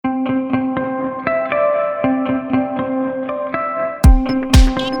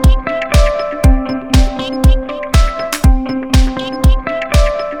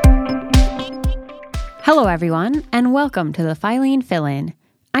everyone, and welcome to the Filene Fill-In.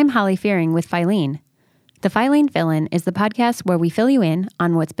 I'm Holly Fearing with Filene. The Filene Fill-In is the podcast where we fill you in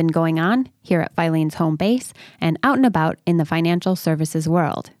on what's been going on here at Filene's home base and out and about in the financial services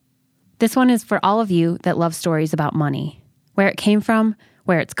world. This one is for all of you that love stories about money, where it came from,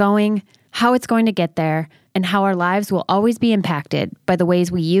 where it's going, how it's going to get there, and how our lives will always be impacted by the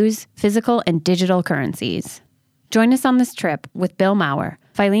ways we use physical and digital currencies. Join us on this trip with Bill Maurer,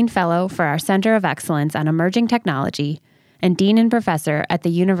 Filene Fellow for our Center of Excellence on Emerging Technology and Dean and Professor at the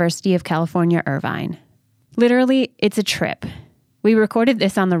University of California, Irvine. Literally, it's a trip. We recorded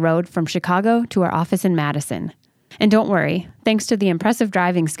this on the road from Chicago to our office in Madison. And don't worry, thanks to the impressive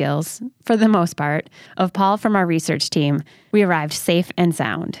driving skills, for the most part, of Paul from our research team, we arrived safe and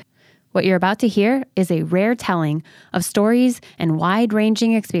sound. What you're about to hear is a rare telling of stories and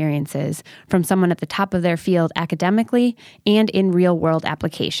wide-ranging experiences from someone at the top of their field academically and in real-world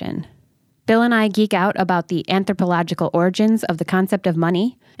application. Bill and I geek out about the anthropological origins of the concept of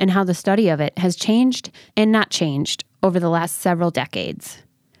money and how the study of it has changed and not changed over the last several decades.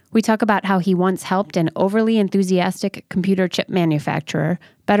 We talk about how he once helped an overly enthusiastic computer chip manufacturer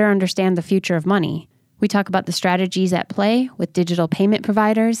better understand the future of money. We talk about the strategies at play with digital payment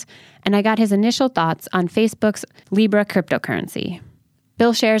providers, and I got his initial thoughts on Facebook's Libra cryptocurrency.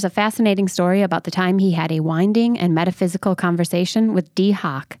 Bill shares a fascinating story about the time he had a winding and metaphysical conversation with Dee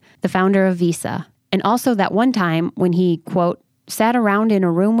Hock, the founder of Visa, and also that one time when he, quote, sat around in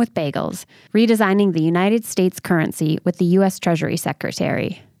a room with bagels, redesigning the United States currency with the U.S. Treasury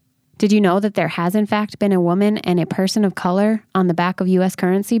Secretary. Did you know that there has in fact been a woman and a person of color on the back of U.S.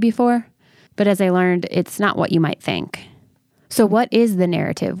 currency before? But as I learned, it's not what you might think. So what is the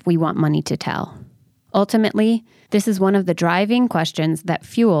narrative we want money to tell? Ultimately, this is one of the driving questions that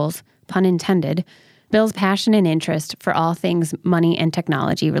fuels, pun intended, Bill's passion and interest for all things money and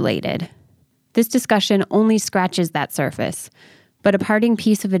technology related. This discussion only scratches that surface, but a parting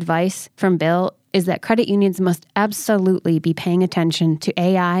piece of advice from Bill is that credit unions must absolutely be paying attention to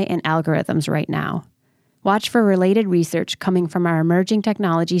AI and algorithms right now. Watch for related research coming from our Emerging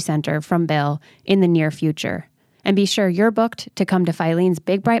Technology Center from Bill in the near future. And be sure you're booked to come to Filene's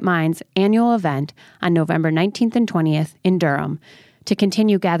Big Bright Minds annual event on November 19th and 20th in Durham to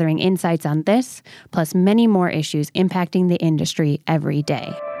continue gathering insights on this, plus many more issues impacting the industry every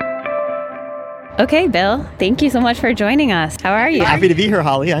day. Okay, Bill, thank you so much for joining us. How are you? Happy to be here,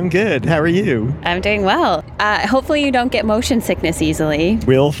 Holly. I'm good. How are you? I'm doing well. Hopefully you don't get motion sickness easily.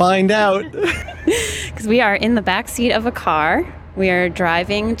 We'll find out. Because we are in the back seat of a car. We are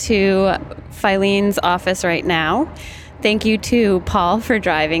driving to Filene's office right now. Thank you to Paul for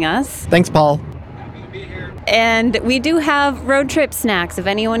driving us. Thanks, Paul. Happy to be here. And we do have road trip snacks. If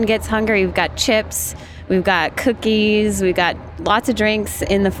anyone gets hungry, we've got chips, we've got cookies, we've got lots of drinks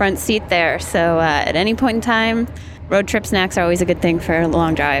in the front seat there. So at any point in time, road trip snacks are always a good thing for a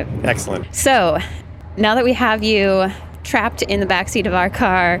long drive. Excellent. So now that we have you trapped in the backseat of our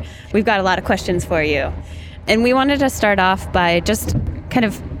car, we've got a lot of questions for you. And we wanted to start off by just kind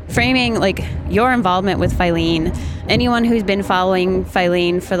of framing like your involvement with Filene. Anyone who's been following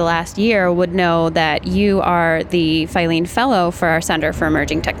Filene for the last year would know that you are the Filene Fellow for our Center for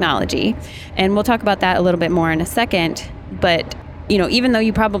Emerging Technology. And we'll talk about that a little bit more in a second. But, you know, even though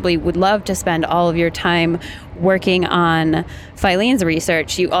you probably would love to spend all of your time working on Filene's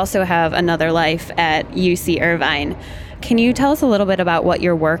research, you also have another life at UC Irvine. Can you tell us a little bit about what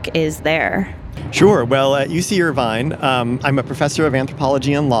your work is there? Sure. Well, at UC Irvine, I'm a professor of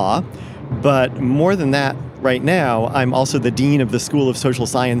anthropology and law, but more than that, right now, I'm also the dean of the School of Social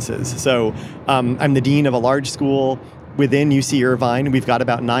Sciences. So I'm the dean of a large school within UC Irvine. We've got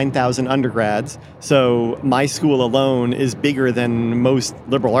about 9,000 undergrads. So my school alone is bigger than most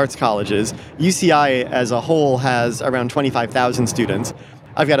liberal arts colleges. UCI as a whole has around 25,000 students.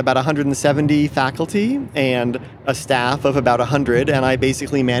 I've got about 170 faculty and a staff of about 100, and I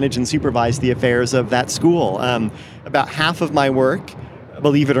basically manage and supervise the affairs of that school. About half of my work,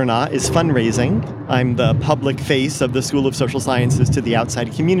 believe it or not, is fundraising. I'm the public face of the School of Social Sciences to the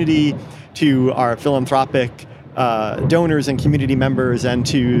outside community, to our philanthropic donors and community members, and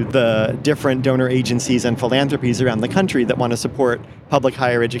to the different donor agencies and philanthropies around the country that want to support public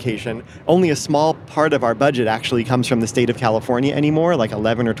higher education. Only a small part of our budget actually comes from the state of California anymore, like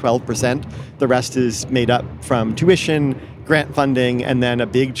 11 or 12%. The rest is made up from tuition, grant funding, and then a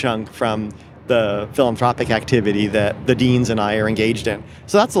big chunk from the philanthropic activity that the deans and I are engaged in.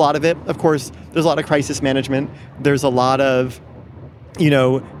 So that's a lot of it. Of course, there's a lot of crisis management. There's a lot of,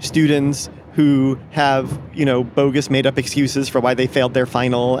 students who have, bogus made-up excuses for why they failed their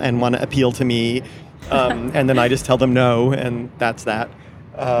final and want to appeal to me. And then I just tell them no, and that's that.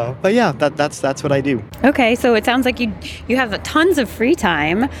 But yeah, that's what I do. Okay, so it sounds like you have tons of free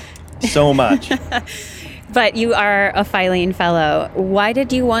time. So much. But you are a Filene Fellow. Why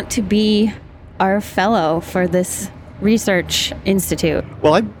did you want to be our fellow for this research institute?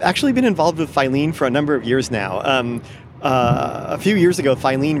 Well, I've actually been involved with Filene for a number of years now. A few years ago,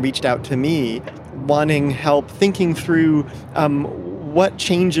 Filene reached out to me wanting help thinking through what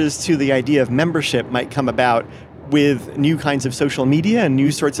changes to the idea of membership might come about with new kinds of social media and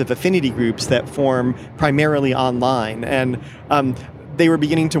new sorts of affinity groups that form primarily online. And they were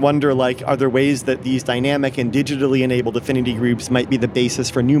beginning to wonder, are there ways that these dynamic and digitally enabled affinity groups might be the basis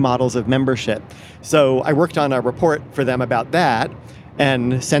for new models of membership? So I worked on a report for them about that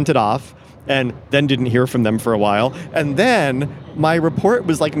and sent it off, and then didn't hear from them for a while. And then my report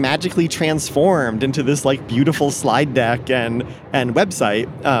was magically transformed into this beautiful slide deck and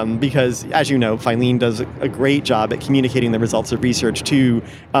website because, as you know, Filene does a great job at communicating the results of research to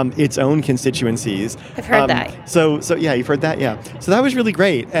its own constituencies. I've heard that. So yeah, you've heard that, yeah. So that was really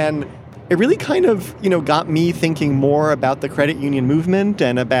great. And it really kind of, got me thinking more about the credit union movement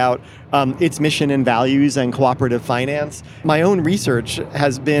and about its mission and values and cooperative finance. My own research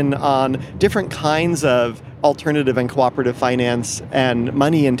has been on different kinds of alternative and cooperative finance and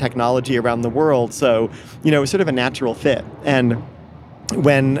money and technology around the world. So, it was sort of a natural fit. And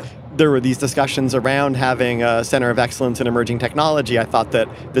when there were these discussions around having a center of excellence in emerging technology, I thought that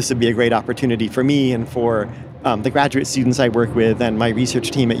this would be a great opportunity for me and for the graduate students I work with and my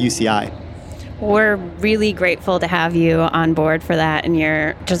research team at UCI. We're really grateful to have you on board for that, and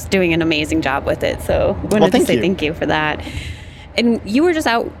you're just doing an amazing job with it. So I wanted to say thank you for that. And you were just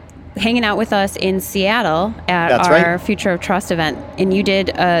out hanging out with us in Seattle at our Future of Trust event, and you did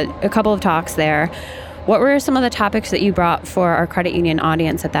a couple of talks there. What were some of the topics that you brought for our credit union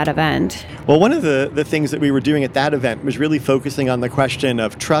audience at that event? Well, one of the things that we were doing at that event was really focusing on the question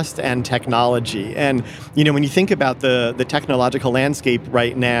of trust and technology. And, when you think about the technological landscape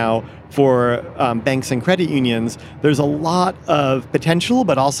right now for banks and credit unions, there's a lot of potential,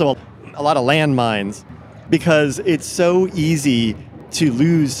 but also a lot of landmines, because it's so easy to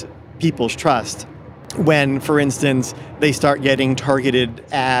lose people's trust when, for instance, they start getting targeted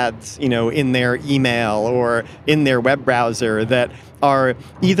ads, in their email or in their web browser that are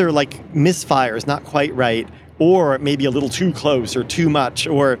either misfires, not quite right, or maybe a little too close or too much,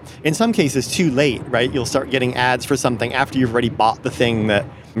 or in some cases too late, right? You'll start getting ads for something after you've already bought the thing that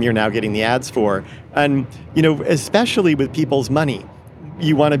you're now getting the ads for. And, especially with people's money,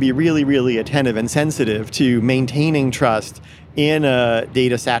 you want to be really, really attentive and sensitive to maintaining trust in a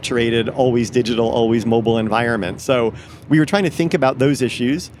data-saturated, always digital, always mobile environment. So we were trying to think about those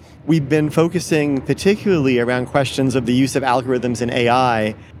issues. We've been focusing particularly around questions of the use of algorithms and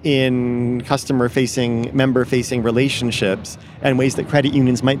AI in customer-facing, member-facing relationships and ways that credit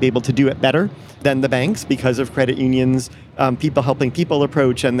unions might be able to do it better than the banks because of credit unions, people helping people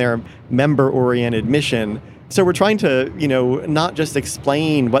approach and their member-oriented mission. So we're trying to, not just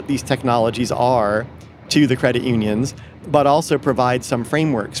explain what these technologies are to the credit unions, but also provide some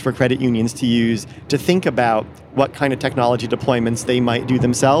frameworks for credit unions to use to think about what kind of technology deployments they might do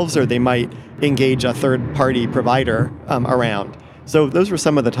themselves or they might engage a third-party provider around. So those were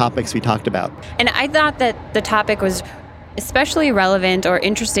some of the topics we talked about. And I thought that the topic was especially relevant or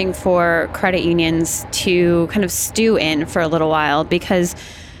interesting for credit unions to kind of stew in for a little while, because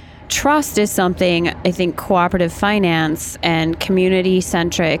trust is something I think cooperative finance and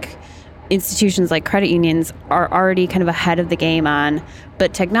community-centric institutions like credit unions are already kind of ahead of the game on,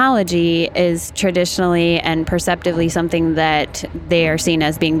 but technology is traditionally and perceptively something that they are seen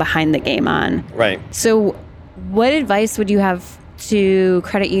as being behind the game on. Right. So what advice would you have to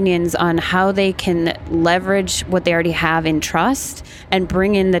credit unions on how they can leverage what they already have in trust and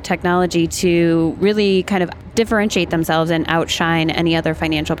bring in the technology to really kind of differentiate themselves and outshine any other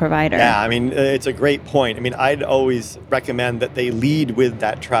financial provider? Yeah, it's a great point. I'd always recommend that they lead with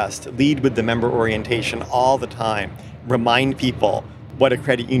that trust, lead with the member orientation all the time, remind people what a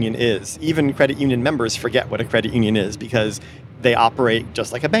credit union is. Even credit union members forget what a credit union is because they operate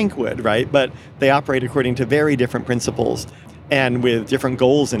just like a bank would, right? But they operate according to very different principles and with different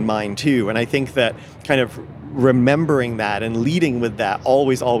goals in mind too. And I think that kind of remembering that and leading with that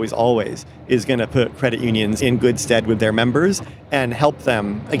always, always, always is going to put credit unions in good stead with their members and help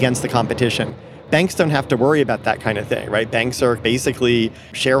them against the competition. Banks don't have to worry about that kind of thing, right? Banks are basically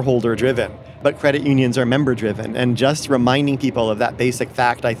shareholder driven, but credit unions are member driven. And just reminding people of that basic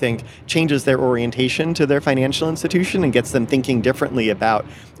fact, I think, changes their orientation to their financial institution and gets them thinking differently about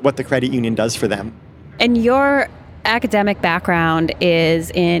what the credit union does for them. And your academic background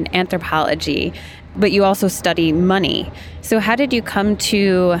is in anthropology. but you also study money. So how did you come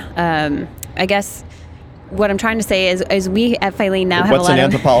to, I guess, what I'm trying to say is we at Filene now have What's an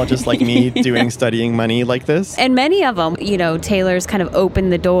anthropologist like me studying money like this? And many of them, Taylor's kind of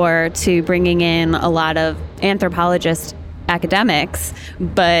opened the door to bringing in a lot of anthropologist academics.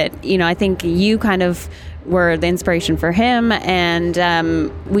 But, I think you kind of were the inspiration for him.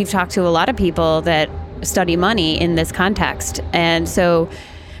 And we've talked to a lot of people that study money in this context. And so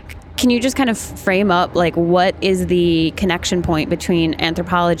can you just kind of frame up, what is the connection point between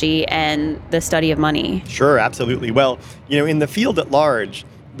anthropology and the study of money? Sure, absolutely. Well, in the field at large,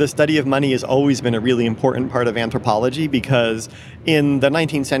 the study of money has always been a really important part of anthropology because in the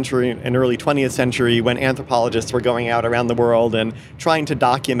 19th century and early 20th century, when anthropologists were going out around the world and trying to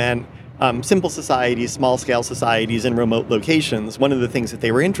document simple societies, small-scale societies in remote locations, one of the things that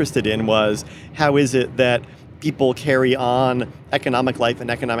they were interested in was how is it that people carry on economic life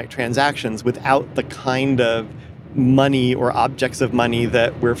and economic transactions without the kind of money or objects of money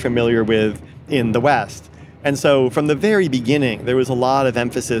that we're familiar with in the West. And so from the very beginning, there was a lot of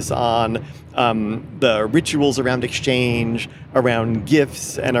emphasis on the rituals around exchange, around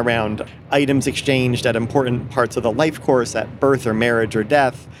gifts, and around items exchanged at important parts of the life course, at birth or marriage or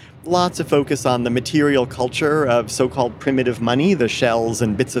death. Lots of focus on the material culture of so-called primitive money, the shells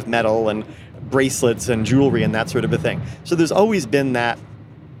and bits of metal and bracelets and jewelry and that sort of a thing. So there's always been that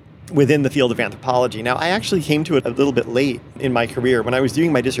within the field of anthropology. Now, I actually came to it a little bit late in my career. When I was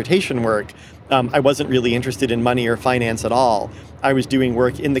doing my dissertation work, I wasn't really interested in money or finance at all. I was doing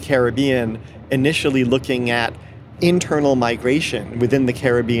work in the Caribbean, initially looking at internal migration within the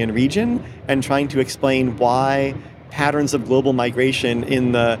Caribbean region and trying to explain why patterns of global migration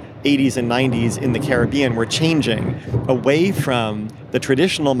in the 80s and 90s in the Caribbean were changing away from the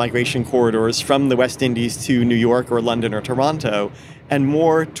traditional migration corridors from the West Indies to New York or London or Toronto, and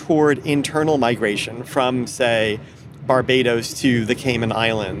more toward internal migration from, say, Barbados to the Cayman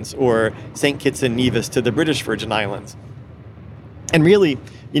Islands or St. Kitts and Nevis to the British Virgin Islands. And really,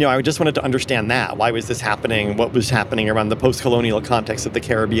 I just wanted to understand that. Why was this happening? What was happening around the post-colonial context of the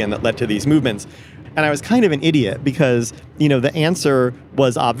Caribbean that led to these movements? And I was kind of an idiot because, the answer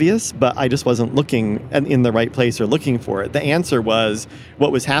was obvious, but I just wasn't looking in the right place or looking for it. The answer was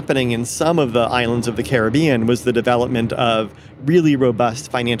what was happening in some of the islands of the Caribbean was the development of really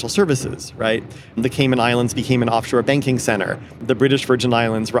robust financial services, right? The Cayman Islands became an offshore banking center. The British Virgin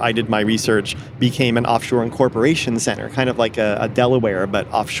Islands, where I did my research, became an offshore incorporation center, kind of like a Delaware,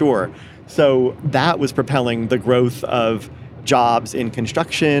 but offshore. So that was propelling the growth of jobs in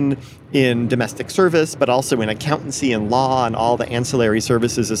construction, in domestic service, but also in accountancy and law and all the ancillary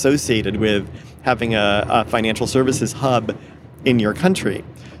services associated with having a financial services hub in your country.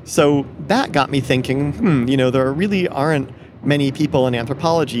 So that got me thinking, there really aren't many people in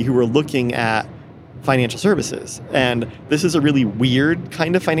anthropology who are looking at financial services. And this is a really weird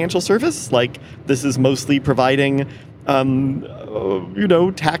kind of financial service. This is mostly providing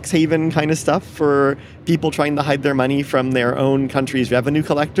tax haven kind of stuff for people trying to hide their money from their own country's revenue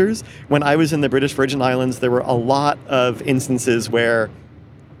collectors. When I was in the British Virgin Islands, there were a lot of instances where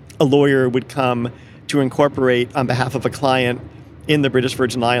a lawyer would come to incorporate on behalf of a client in the British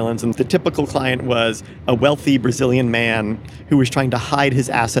Virgin Islands, and the typical client was a wealthy Brazilian man who was trying to hide his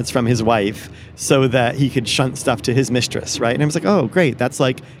assets from his wife so that he could shunt stuff to his mistress, right? And I was like, oh, great, that's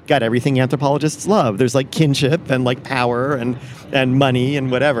got everything anthropologists love. There's kinship and power and money and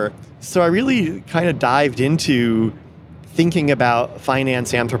whatever. So I really kind of dived into thinking about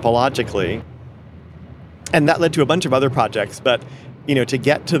finance anthropologically, and that led to a bunch of other projects. But to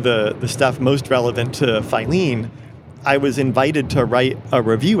get to the stuff most relevant to Filene, I was invited to write a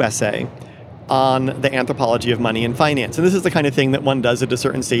review essay on the anthropology of money and finance. And this is the kind of thing that one does at a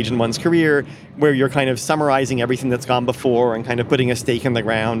certain stage in one's career, where you're kind of summarizing everything that's gone before and kind of putting a stake in the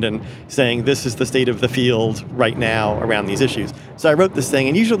ground and saying, this is the state of the field right now around these issues. So I wrote this thing,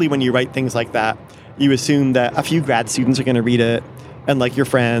 and usually when you write things like that, you assume that a few grad students are going to read it, and your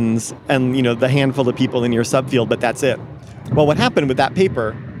friends, and the handful of people in your subfield, but that's it. Well, what happened with that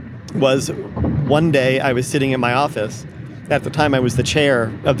paper was one day I was sitting in my office. At the time, I was the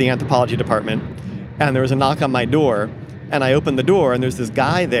chair of the anthropology department, and there was a knock on my door, and I opened the door, and there's this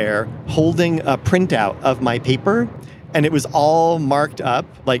guy there holding a printout of my paper, and it was all marked up,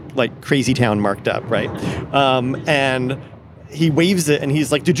 like Crazy Town marked up, right? And he waves it, and he's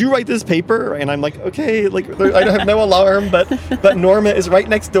like, did you write this paper? And I'm like, okay, I have no alarm, but Norma is right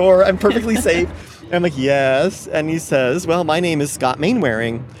next door. I'm perfectly safe. And I'm like, yes. And he says, well, my name is Scott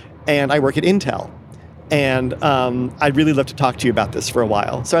Mainwaring, and I work at Intel. And I'd really love to talk to you about this for a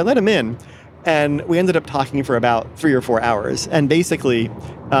while. So I let him in. And we ended up talking for about 3 or 4 hours. And basically,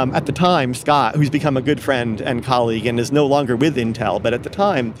 at the time, Scott, who's become a good friend and colleague and is no longer with Intel, but at the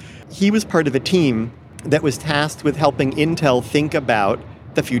time, he was part of a team that was tasked with helping Intel think about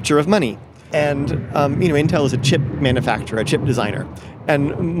the future of money. And, Intel is a chip manufacturer, a chip designer.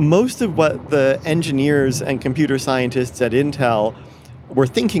 And most of what the engineers and computer scientists at Intel were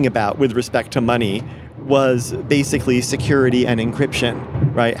thinking about with respect to money was basically security and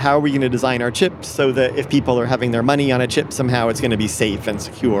encryption, right? How are we going to design our chips so that if people are having their money on a chip, somehow it's going to be safe and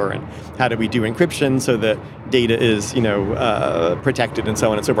secure? And how do we do encryption so that data is, protected and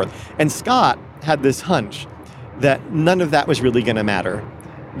so on and so forth? And Scott had this hunch that none of that was really going to matter.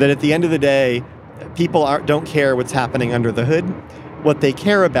 That at the end of the day, people don't care what's happening under the hood. What they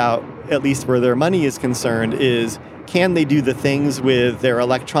care about, at least where their money is concerned, is can they do the things with their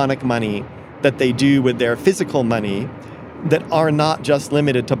electronic money that they do with their physical money that are not just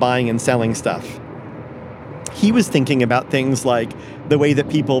limited to buying and selling stuff. He was thinking about things like the way that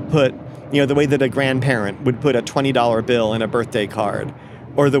people put, the way that a grandparent would put a $20 bill in a birthday card,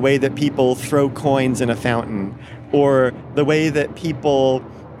 or the way that people throw coins in a fountain, or the way that people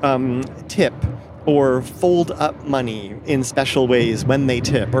tip or fold up money in special ways when they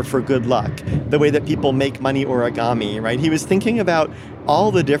tip or for good luck, the way that people make money origami, right? He was thinking about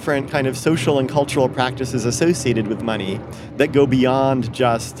all the different kind of social and cultural practices associated with money that go beyond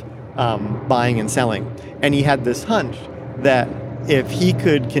just buying and selling. And he had this hunch that if he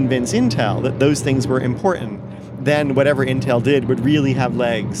could convince Intel that those things were important, then whatever Intel did would really have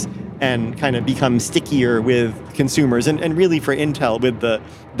legs and kind of become stickier with consumers, and really for Intel with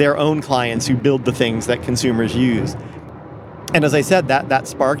their own clients who build the things that consumers use. And as I said, that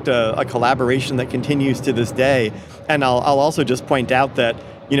sparked a collaboration that continues to this day. And I'll also just point out that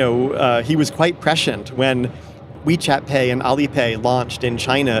he was quite prescient when WeChat Pay and Alipay launched in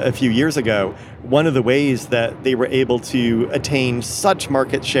China a few years ago. One of the ways that they were able to attain such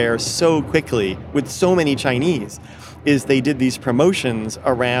market share so quickly with so many Chinese is they did these promotions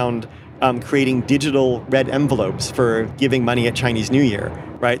around creating digital red envelopes for giving money at Chinese New Year,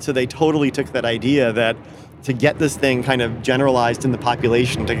 right? So they totally took that idea that to get this thing kind of generalized in the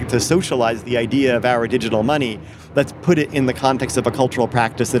population, to socialize the idea of our digital money, let's put it in the context of a cultural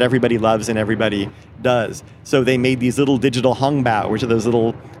practice that everybody loves and everybody does. So they made these little digital hongbao, which are those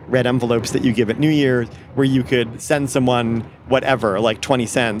little red envelopes that you give at New Year, where you could send someone whatever, like 20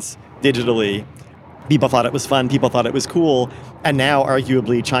 cents digitally. People thought it was fun, people thought it was cool, and now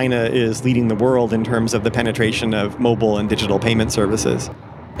arguably China is leading the world in terms of the penetration of mobile and digital payment services.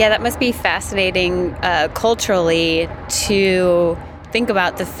 Yeah, that must be fascinating culturally to think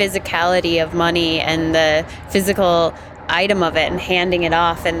about the physicality of money and the physical item of it and handing it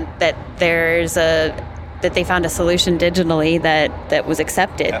off, and that that they found a solution digitally that was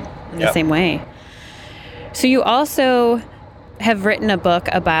accepted in the same way. So you also have written a book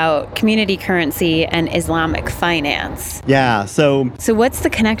about community currency and Islamic finance. Yeah, so what's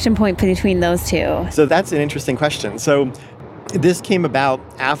the connection point between those two? So that's an interesting question. So this came about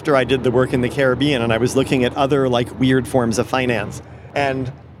after I did the work in the Caribbean, and I was looking at other weird forms of finance.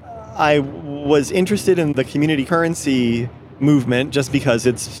 And I was interested in the community currency movement just because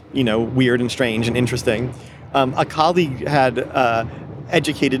it's, weird and strange and interesting. A colleague had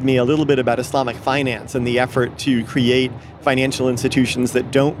educated me a little bit about Islamic finance and the effort to create financial institutions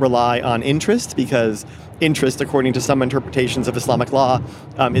that don't rely on interest, because interest, according to some interpretations of Islamic law,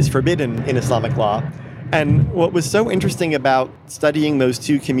 is forbidden in Islamic law. And what was so interesting about studying those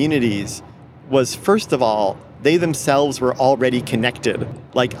two communities was, first of all, they themselves were already connected.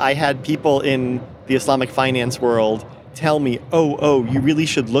 I had people in the Islamic finance world tell me, you really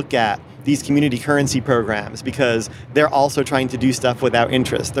should look at these community currency programs because they're also trying to do stuff without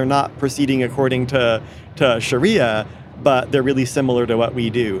interest. They're not proceeding according to Sharia, but they're really similar to what we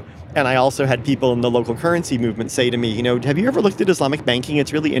do. And I also had people in the local currency movement say to me, have you ever looked at Islamic banking?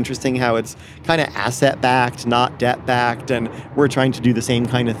 It's really interesting how it's kind of asset-backed, not debt-backed, and we're trying to do the same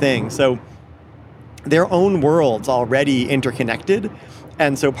kind of thing. So their own worlds already interconnected.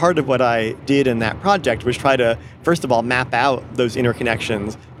 And so part of what I did in that project was try to, first of all, map out those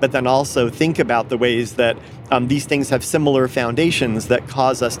interconnections, but then also think about the ways that these things have similar foundations that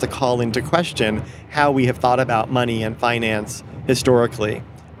cause us to call into question how we have thought about money and finance historically,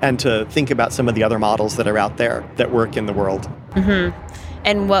 and to think about some of the other models that are out there that work in the world. Mm-hmm.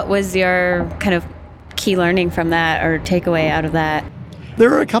 And what was your kind of key learning from that or takeaway out of that? There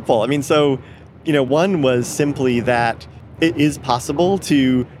were a couple. One was simply that it is possible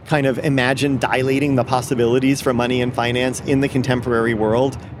to kind of imagine dilating the possibilities for money and finance in the contemporary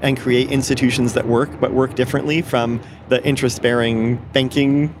world and create institutions that work, but work differently from the interest-bearing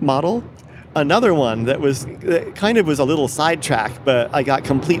banking model. another one that kind of was a little sidetrack, but I got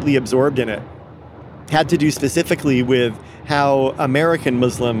completely absorbed in it, had to do specifically with how American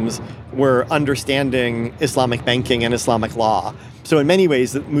Muslims were understanding Islamic banking and Islamic law. So in many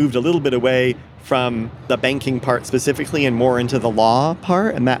ways, it moved a little bit away from the banking part specifically and more into the law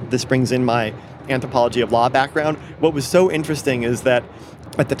part. And this brings in my anthropology of law background. What was so interesting is that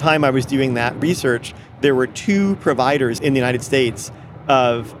at the time I was doing that research, there were 2 providers in the United States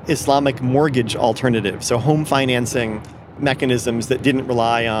of Islamic mortgage alternatives, so home financing mechanisms that didn't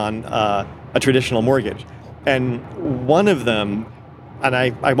rely on a traditional mortgage. And one of them, and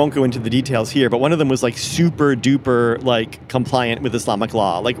I won't go into the details here, but one of them was like super duper like compliant with Islamic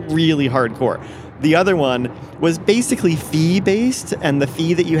law, like really hardcore. The other one was basically fee-based, and the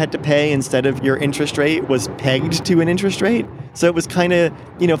fee that you had to pay instead of your interest rate was pegged to an interest rate. So it was kind of,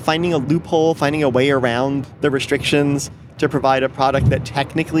 finding a loophole, finding a way around the restrictions to provide a product that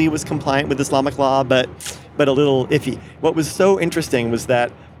technically was compliant with Islamic law, but a little iffy. What was so interesting was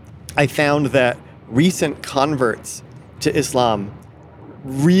that I found that recent converts to Islam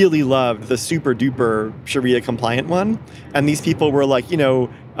really loved the super duper Sharia compliant one. And these people were like,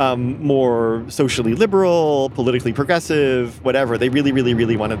 more socially liberal, politically progressive, whatever. They really, really,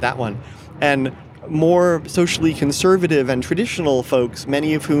 really wanted that one. And more socially conservative and traditional folks,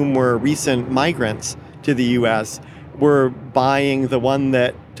 many of whom were recent migrants to the US, were buying the one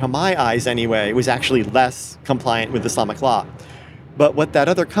that, to my eyes anyway, was actually less compliant with Islamic law. But what that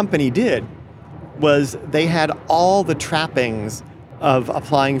other company did was they had all the trappings of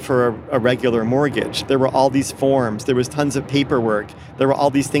applying for a regular mortgage. There were all these forms, there was tons of paperwork, there were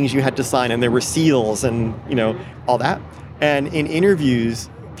all these things you had to sign, and there were seals and, all that. And in interviews,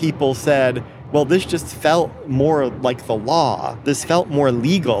 people said, well, this just felt more like the law. This felt more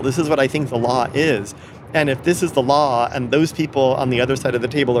legal. This is what I think the law is. And if this is the law and those people on the other side of the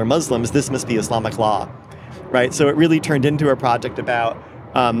table are Muslims, this must be Islamic law, right? So it really turned into a project about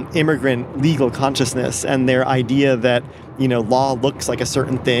immigrant legal consciousness and their idea that, law looks like a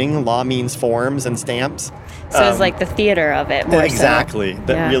certain thing. Law means forms and stamps. So it's like the theater of it more exactly. So.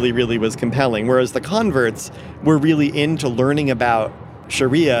 That really, really was compelling. Whereas the converts were really into learning about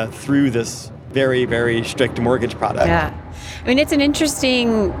Sharia through this very, very strict mortgage product. Yeah. I mean, it's an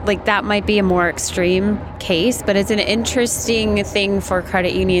interesting, that might be a more extreme case, but it's an interesting thing for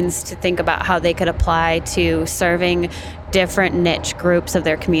credit unions to think about how they could apply to serving different niche groups of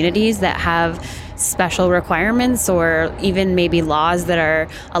their communities that have special requirements or even maybe laws that are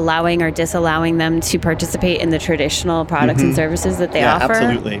allowing or disallowing them to participate in the traditional products and services that they offer.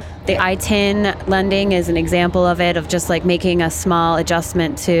 Absolutely. The ITIN lending is an example of it, of just making a small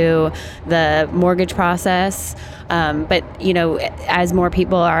adjustment to the mortgage process. But, as more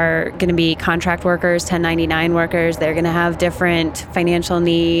people are going to be contract workers, 1099 workers, they're going to have different financial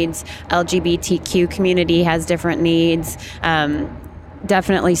needs. LGBTQ community has different needs.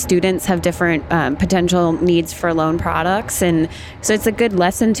 Definitely students have different potential needs for loan products. And so it's a good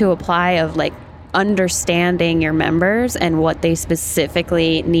lesson to apply of understanding your members and what they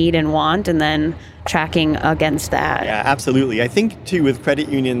specifically need and want, and then tracking against that. Yeah, absolutely. I think, too, with credit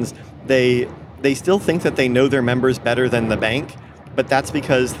unions, they still think that they know their members better than the bank, but that's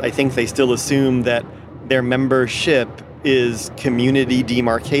because I think they still assume that their membership is community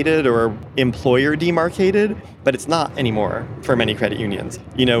demarcated or employer demarcated, but it's not anymore for many credit unions.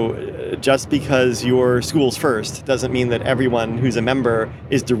 Just because your school's first doesn't mean that everyone who's a member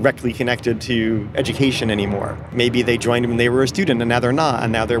is directly connected to education anymore. Maybe they joined when they were a student and now they're not,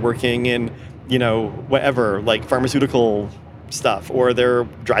 and now they're working in, whatever, pharmaceutical stuff, or they're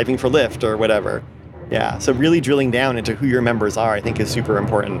driving for Lyft or whatever. Yeah, so really drilling down into who your members are, I think, is super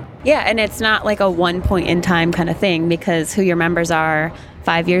important. Yeah, and it's not a one point in time kind of thing, because who your members are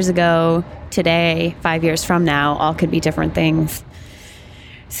 5 years ago, today, 5 years from now, all could be different things.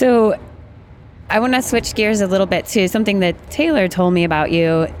 So I want to switch gears a little bit to something that Taylor told me about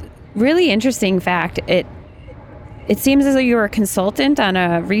you. Really interesting fact. It seems as though you were consulted on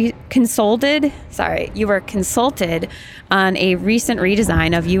a consulted on a recent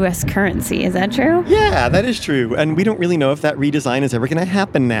redesign of U.S. currency. Is that true? Yeah, that is true. And we don't really know if that redesign is ever going to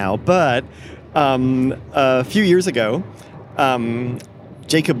happen now. But a few years ago,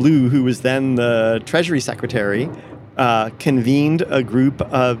 Jacob Lew, who was then the Treasury Secretary, convened a group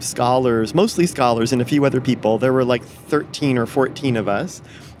of scholars, mostly scholars and a few other people. There were 13 or 14 of us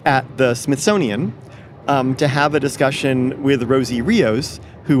at the Smithsonian, to have a discussion with Rosie Rios,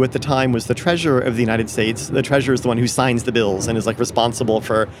 who at the time was the Treasurer of the United States. The Treasurer is the one who signs the bills and is responsible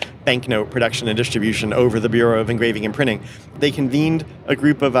for banknote production and distribution over the Bureau of Engraving and Printing. They convened a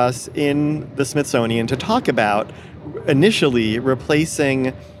group of us in the Smithsonian to talk about initially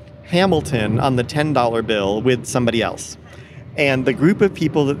replacing Hamilton on the $10 bill with somebody else. And the group of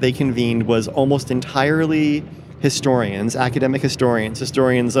people that they convened was almost entirely historians, academic historians,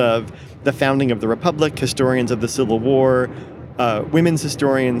 historians of the founding of the Republic, historians of the Civil War, women's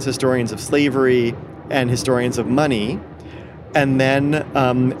historians, historians of slavery, and historians of money. And then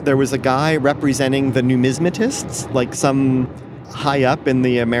there was a guy representing the numismatists, like some high up in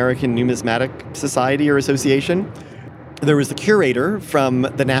the American Numismatic Society or Association. There was the curator from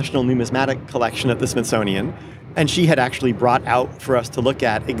the National Numismatic Collection at the Smithsonian, and she had actually brought out for us to look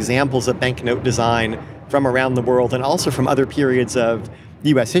at examples of banknote design from around the world and also from other periods of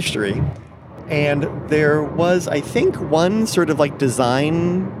U.S. history. And there was, I think, one sort of like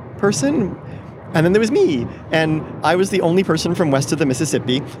design person, and then there was me, and I was the only person from west of the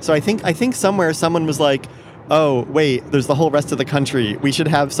Mississippi. So I think somewhere someone was like, oh, wait, there's the whole rest of the country. We should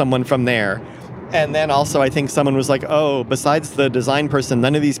have someone from there. And then also I think someone was like, oh, besides the design person,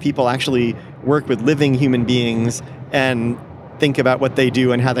 none of these people actually work with living human beings and think about what they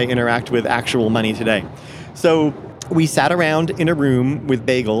do and how they interact with actual money today. So we sat around in a room with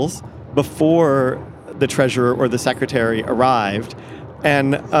bagels before the treasurer or the secretary arrived.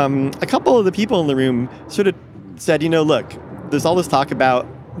 And a couple of the people in the room sort of said, look, there's all this talk about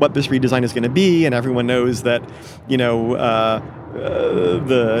what this redesign is going to be, and everyone knows that,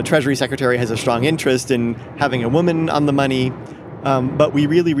 the Treasury Secretary has a strong interest in having a woman on the money, but we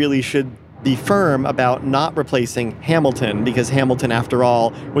really, really should be firm about not replacing Hamilton, because Hamilton, after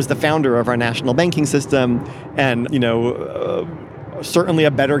all, was the founder of our national banking system and, certainly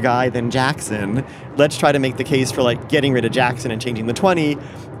a better guy than Jackson. Let's try to make the case for getting rid of Jackson and changing the 20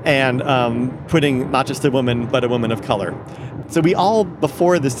 and putting not just a woman, but a woman of color. So we all,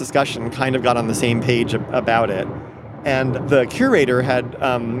 before this discussion, kind of got on the same page about it. And the curator had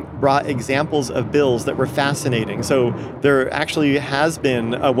brought examples of bills that were fascinating. So there actually has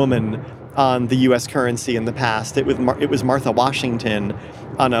been a woman on the U.S. currency in the past. It was Martha Washington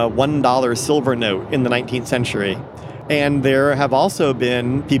on a $1 silver note in the 19th century. And there have also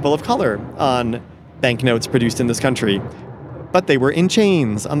been people of color on banknotes produced in this country. But they were in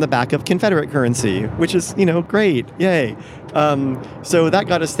chains on the back of Confederate currency, which is, great. Yay. So that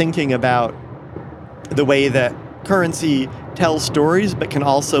got us thinking about the way that currency tells stories, but can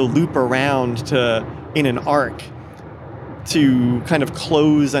also loop around in an arc to kind of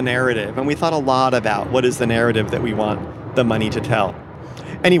close a narrative. And we thought a lot about what is the narrative that we want the money to tell.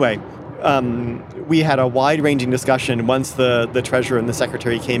 Anyway, we had a wide-ranging discussion once the treasurer and the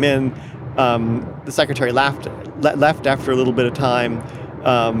secretary came in. The secretary left after a little bit of time.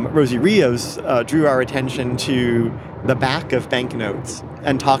 Rosie Rios drew our attention to the back of banknotes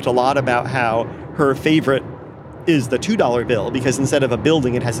and talked a lot about how her favorite is the $2 bill, because instead of a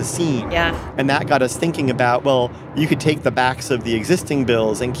building, it has a scene. Yeah. And that got us thinking about, well, you could take the backs of the existing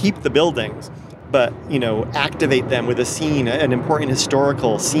bills and keep the buildings, but, activate them with a scene, an important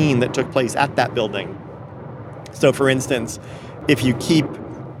historical scene that took place at that building. So, for instance, if you keep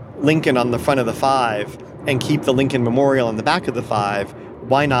Lincoln on the front of the 5 and keep the Lincoln Memorial on the back of the 5,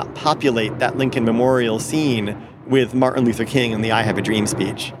 why not populate that Lincoln Memorial scene with Martin Luther King and the I Have a Dream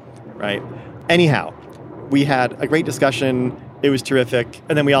speech, right? Anyhow, we had a great discussion. It was terrific.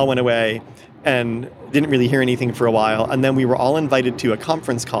 And then we all went away and didn't really hear anything for a while. And then we were all invited to a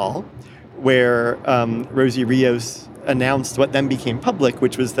conference call where Rosie Rios announced what then became public,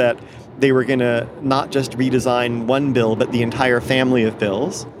 which was that they were going to not just redesign one bill, but the entire family of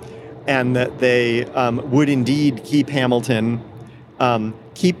bills, and that they would indeed keep Hamilton,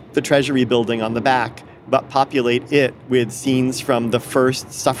 keep the Treasury building on the back, but populate it with scenes from the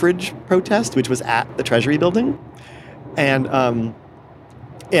first suffrage protest, which was at the Treasury building. And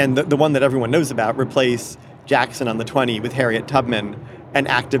the one that everyone knows about, replace Jackson on the 20 with Harriet Tubman and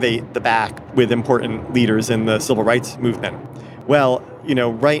activate the back with important leaders in the civil rights movement. Well,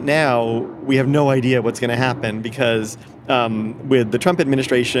 right now, we have no idea what's going to happen because with the Trump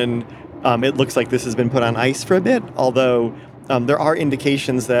administration, it looks like this has been put on ice for a bit, although there are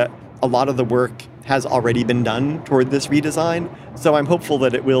indications that a lot of the work has already been done toward this redesign. So I'm hopeful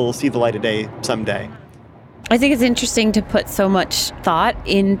that it will see the light of day someday. I think it's interesting to put so much thought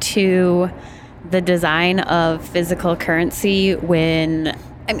into the design of physical currency when,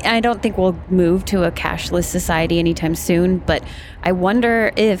 I don't think we'll move to a cashless society anytime soon, but I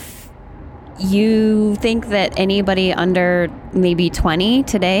wonder if you think that anybody under maybe 20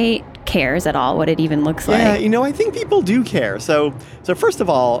 today cares at all what it even looks like. Yeah, I think people do care. So first of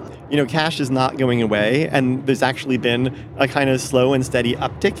all, cash is not going away, and there's actually been a kind of slow and steady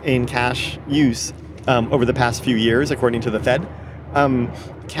uptick in cash use over the past few years, according to the Fed.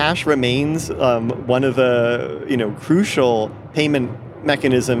 Cash remains one of the crucial payment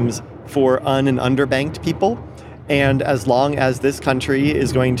mechanisms for un- and underbanked people. And as long as this country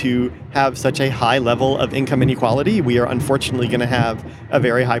is going to have such a high level of income inequality, we are unfortunately going to have a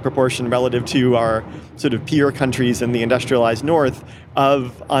very high proportion relative to our sort of peer countries in the industrialized north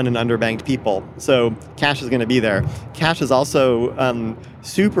of un- and underbanked people. So cash is going to be there. Cash is also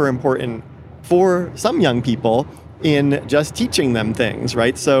super important for some young people in just teaching them things,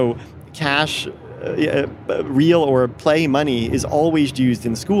 right? So cash, real or play money, is always used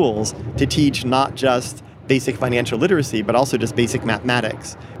in schools to teach not just basic financial literacy, but also just basic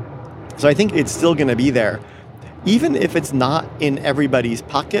mathematics. So I think it's still going to be there. Even if it's not in everybody's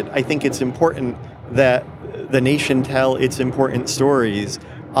pocket, I think it's important that the nation tell its important stories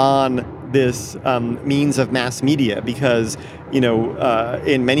on this means of mass media, because,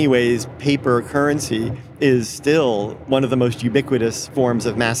 in many ways, paper currency is still one of the most ubiquitous forms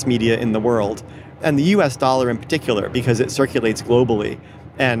of mass media in the world. And the US dollar in particular, because it circulates globally.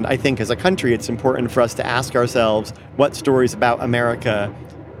 And I think as a country, it's important for us to ask ourselves, what stories about America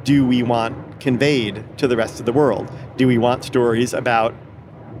do we want conveyed to the rest of the world? Do we want stories about,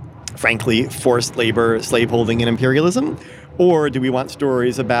 frankly, forced labor, slaveholding, and imperialism? Or do we want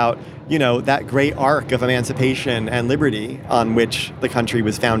stories about, that great arc of emancipation and liberty on which the country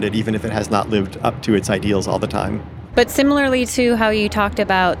was founded, even if it has not lived up to its ideals all the time? But similarly to how you talked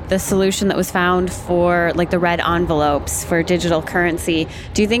about the solution that was found for like the red envelopes for digital currency,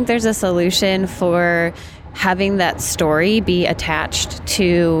 do you think there's a solution for having that story be attached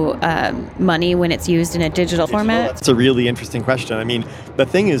to money when it's used in a digital format? That's a really interesting question. I mean, the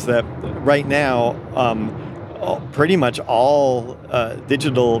thing is that right now, pretty much all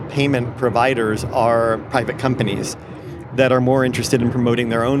digital payment providers are private companies that are more interested in promoting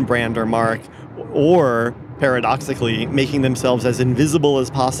their own brand or mark, or paradoxically making themselves as invisible as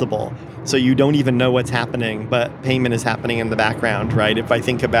possible, so you don't even know what's happening, but payment is happening in the background, right? If I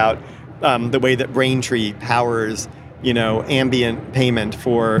think about the way that Braintree powers, ambient payment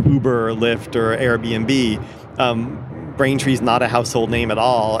for Uber or Lyft or Airbnb, Braintree's not a household name at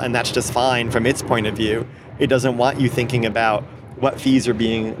all, and that's just fine from its point of view. It doesn't want you thinking about what fees are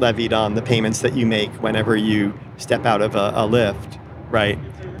being levied on the payments that you make whenever you step out of a Lyft, right?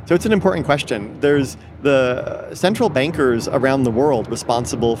 So it's an important question. There's the central bankers around the world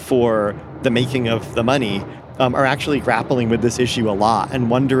responsible for the making of the money are actually grappling with this issue a lot and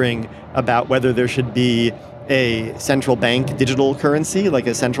wondering about whether there should be a central bank digital currency, like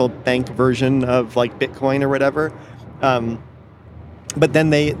a central bank version of like Bitcoin or whatever. But then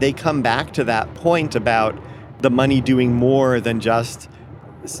they come back to that point about the money doing more than just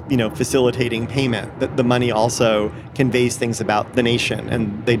facilitating payment, that the money also conveys things about the nation,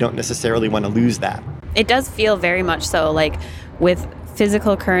 and they don't necessarily want to lose that. It does feel very much so, like with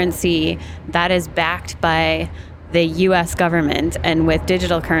physical currency that is backed by the US government, and with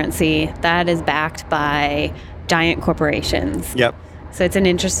digital currency that is backed by giant corporations. Yep. So it's an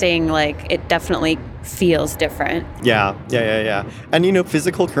interesting, it definitely feels different. Yeah. And,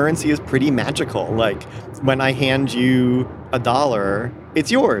 physical currency is pretty magical. Like, when I hand you $1,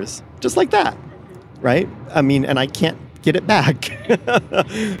 it's yours, just like that, right? I mean, and I can't get it back.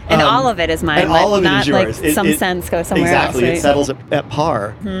 And all of it is mine, and all of not it is yours. Like some cents go somewhere else. Exactly, right? it settles at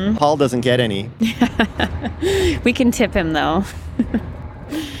par. Mm-hmm. Paul doesn't get any. We can tip him, though.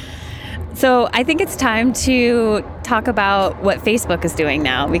 So I think it's time to talk about what Facebook is doing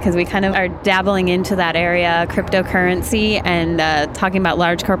now, because we kind of are dabbling into that area, cryptocurrency, and talking about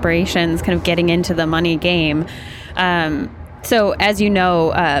large corporations kind of getting into the money game. So as you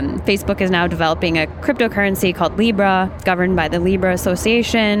know, Facebook is now developing a cryptocurrency called Libra, governed by the Libra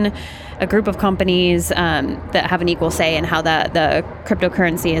Association, a group of companies that have an equal say in how the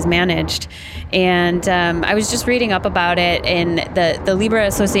cryptocurrency is managed. And I was just reading up about it, and the Libra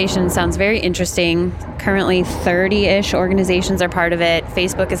Association sounds very interesting. Currently 30-ish organizations are part of it.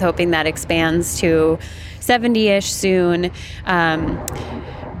 Facebook is hoping that expands to 70-ish soon.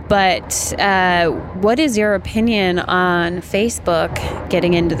 But what is your opinion on Facebook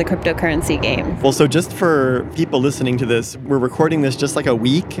getting into the cryptocurrency game? Well, so just for people listening to this, we're recording this just like a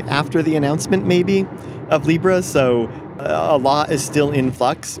week after the announcement, maybe, of Libra. So a lot is still in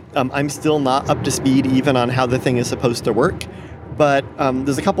flux. I'm still not up to speed even on how the thing is supposed to work. But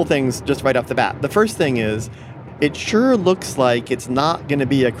there's a couple things just right off the bat. The first thing is, it sure looks like it's not going to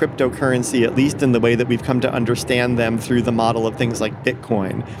be a cryptocurrency, at least in the way that we've come to understand them through the model of things like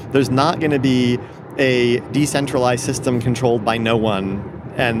Bitcoin. There's not going to be a decentralized system controlled by no one,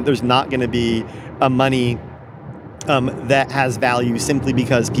 and there's not going to be a money that has value simply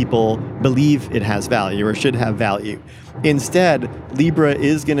because people believe it has value or should have value. Instead, Libra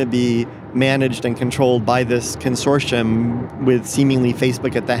is going to be managed and controlled by this consortium with seemingly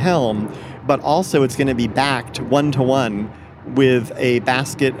Facebook at the helm, but also it's going to be backed one-to-one with a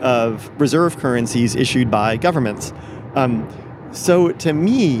basket of reserve currencies issued by governments. So to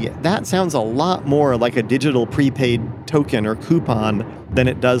me, that sounds a lot more like a digital prepaid token or coupon than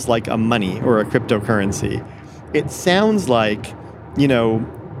it does like a money or a cryptocurrency. It sounds like,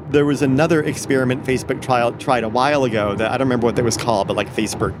 there was another experiment Facebook tried a while ago that I don't remember what that was called, but like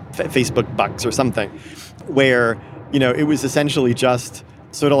Facebook Bucks or something, where, it was essentially just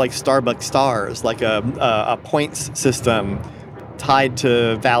sort of like Starbucks stars, like a points system tied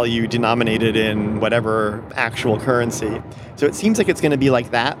to value denominated in whatever actual currency. So it seems like it's going to be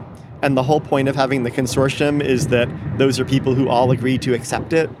like that. And the whole point of having the consortium is that those are people who all agree to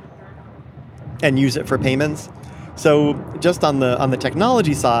accept it and use it for payments. So just on the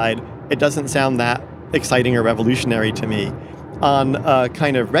technology side, it doesn't sound that exciting or revolutionary to me. On a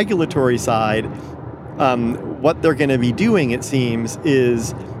kind of regulatory side, what they're going to be doing, it seems,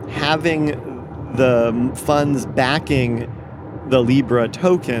 is having the funds backing the Libra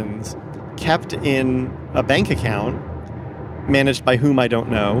tokens kept in a bank account, managed by whom I don't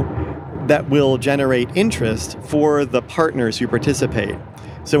know, that will generate interest for the partners who participate.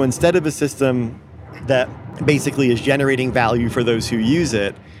 So instead of a system that basically is generating value for those who use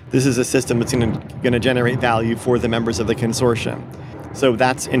it, this is a system that's going to generate value for the members of the consortium. So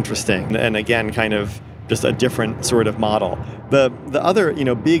that's interesting. And again, kind of just a different sort of model. The other,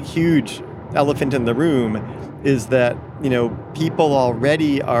 big, huge elephant in the room is that, people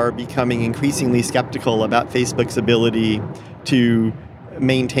already are becoming increasingly skeptical about Facebook's ability to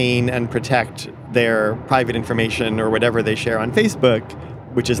maintain and protect their private information or whatever they share on Facebook,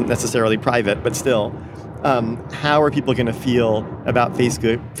 which isn't necessarily private, but still. How are people going to feel about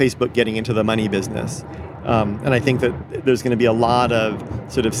Facebook getting into the money business? And I think that there's going to be a lot of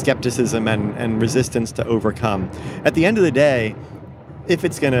sort of skepticism and resistance to overcome. At the end of the day, if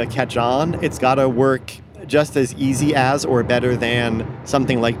it's going to catch on, it's got to work just as easy as or better than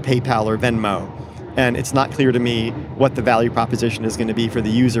something like PayPal or Venmo. And it's not clear to me what the value proposition is going to be for the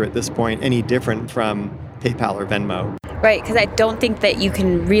user at this point, any different from PayPal or Venmo. Right, because I don't think that you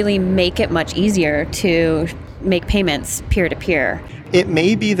can really make it much easier to make payments peer-to-peer. It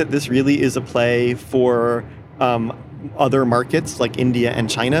may be that this really is a play for other markets like India and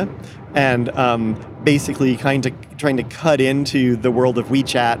China, and basically trying to cut into the world of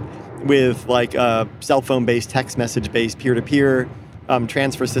WeChat with like a cell phone-based, text message-based, peer-to-peer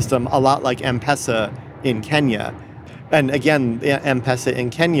transfer system, a lot like M-Pesa in Kenya. And again, M-Pesa in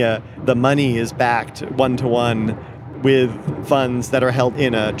Kenya, the money is backed one-to-one with funds that are held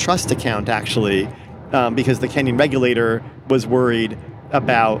in a trust account, actually, because the Kenyan regulator was worried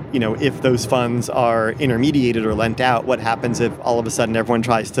about, if those funds are intermediated or lent out, what happens if all of a sudden everyone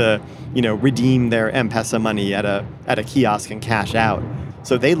tries to, redeem their M-Pesa money at a kiosk and cash out.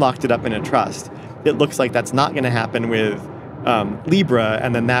 So they locked it up in a trust. It looks like that's not going to happen with Libra,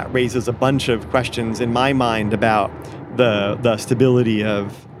 and then that raises a bunch of questions in my mind about the stability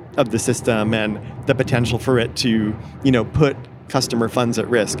of the system and the potential for it to, put customer funds at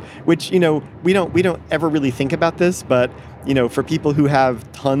risk, which, we don't ever really think about this, but, for people who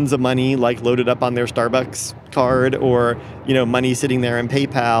have tons of money, like loaded up on their Starbucks card or, money sitting there in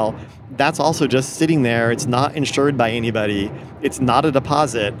PayPal, that's also just sitting there. It's not insured by anybody. It's not a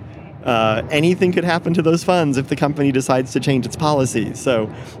deposit. Anything could happen to those funds if the company decides to change its policy.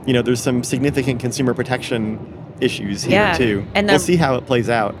 So, there's some significant consumer protection issues here too. And we'll see how it plays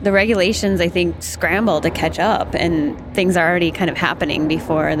out. The regulations, I think, scramble to catch up, and things are already kind of happening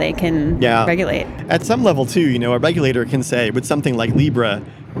before they can regulate. At some level too, a regulator can say with something like Libra,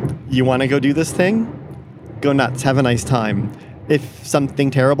 you want to go do this thing? Go nuts, have a nice time. If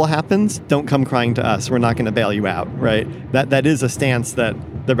something terrible happens, don't come crying to us. We're not going to bail you out, right? That is a stance that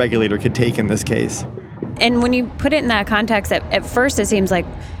the regulator could take in this case. And when you put it in that context, at first it seems like,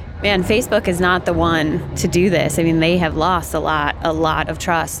 man, Facebook is not the one to do this. I mean, they have lost a lot of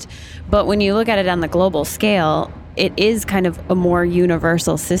trust. But when you look at it on the global scale, it is kind of a more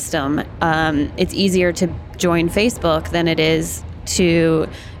universal system. It's easier to join Facebook than it is to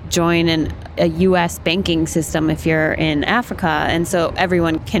join a U.S. banking system if you're in Africa. And so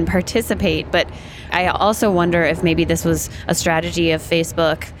everyone can participate. But I also wonder if maybe this was a strategy of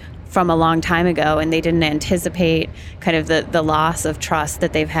Facebook from a long time ago, and they didn't anticipate kind of the loss of trust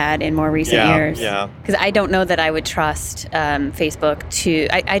that they've had in more recent years. Yeah. Because I don't know that I would trust Facebook to.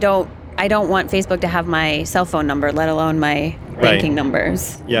 I don't want Facebook to have my cell phone number, let alone my banking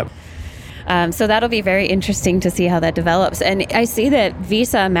numbers. Yep. So that'll be very interesting to see how that develops. And I see that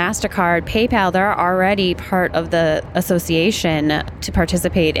Visa, MasterCard, PayPal, they're already part of the association to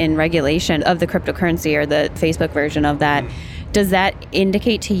participate in regulation of the cryptocurrency, or the Facebook version of that. Does that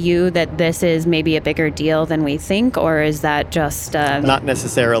indicate to you that this is maybe a bigger deal than we think, or is that just... Not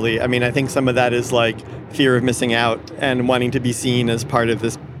necessarily. I mean, I think some of that is like fear of missing out and wanting to be seen as part of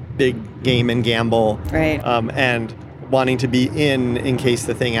this big game and gamble. Right. And wanting to be in case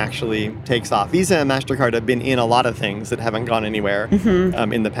the thing actually takes off. Visa and MasterCard have been in a lot of things that haven't gone anywhere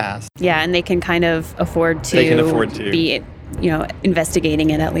in the past. Yeah, and they can kind of afford to be, investigating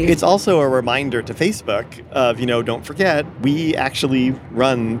it at least. It's also a reminder to Facebook of, don't forget, we actually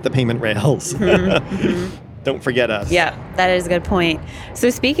run the payment rails. Don't forget us. Yeah, that is a good point. So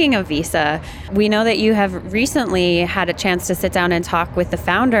speaking of Visa, we know that you have recently had a chance to sit down and talk with the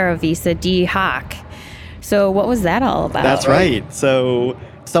founder of Visa, Dee Hock. So what was that all about? That's right. So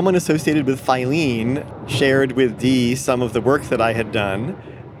someone associated with Filene shared with Dee some of the work that I had done,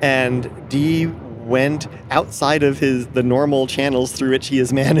 and Dee went outside of the normal channels through which he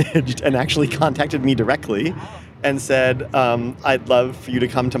is managed and actually contacted me directly and said, I'd love for you to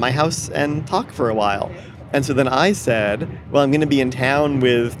come to my house and talk for a while. And so then I said, well, I'm going to be in town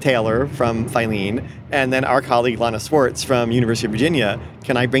with Taylor from Filene and then our colleague Lana Swartz from University of Virginia.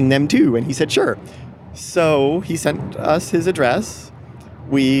 Can I bring them too? And he said, sure. So he sent us his address.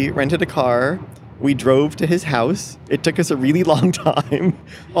 We rented a car. We drove to his house. It took us a really long time,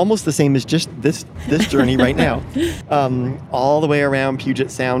 almost the same as just this journey right now, all the way around Puget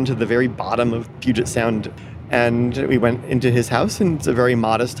Sound to the very bottom of Puget Sound. And we went into his house, and it's a very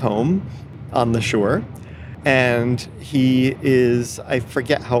modest home on the shore. And he is, I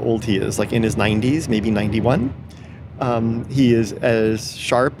forget how old he is, like in his 90s, maybe 91. He is as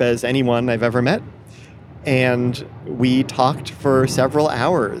sharp as anyone I've ever met. And we talked for several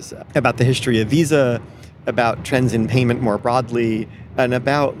hours about the history of Visa, about trends in payment more broadly, and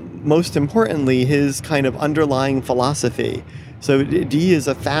about, most importantly, his kind of underlying philosophy. So Dee is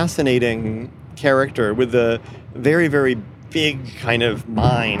a fascinating character with a very, very big kind of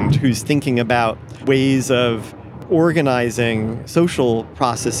mind who's thinking about ways of organizing social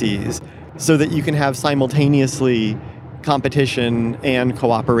processes so that you can have simultaneously competition and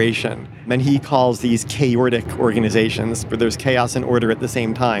cooperation. And he calls these chaotic organizations where there's chaos and order at the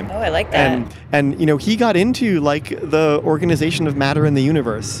same time. Oh, I like that. And he got into like the organization of matter in the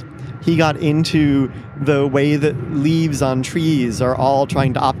universe. He got into the way that leaves on trees are all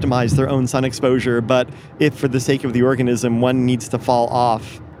trying to optimize their own sun exposure, but if for the sake of the organism one needs to fall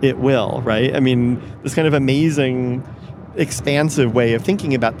off, it will, right? I mean, this kind of amazing, expansive way of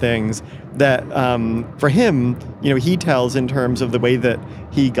thinking about things that for him, he tells in terms of the way that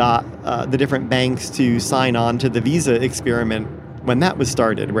he got the different banks to sign on to the Visa experiment when that was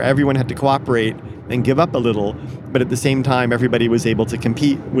started, where everyone had to cooperate and give up a little, but at the same time, everybody was able to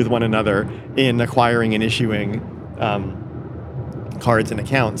compete with one another in acquiring and issuing cards and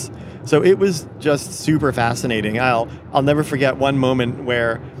accounts. So it was just super fascinating. I'll never forget one moment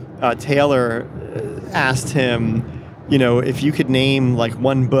where Taylor asked him, if you could name like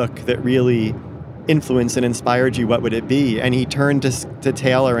one book that really influenced and inspired you, what would it be? And he turned to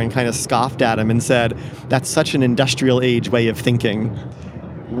Taylor and kind of scoffed at him and said, that's such an industrial age way of thinking.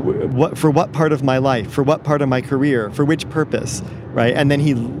 For what part of my life? For what part of my career? For which purpose? Right? And then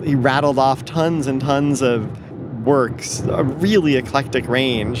he rattled off tons and tons of works, a really eclectic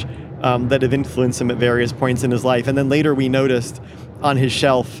range that have influenced him at various points in his life. And then later we noticed on his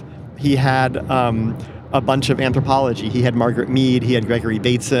shelf he had a bunch of anthropology. He had Margaret Mead, he had Gregory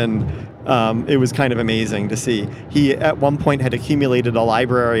Bateson. It was kind of amazing to see. He at one point had accumulated a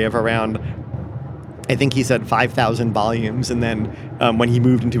library of around, I think he said 5,000 volumes, and then when he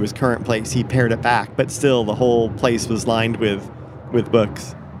moved into his current place, he pared it back, but still the whole place was lined with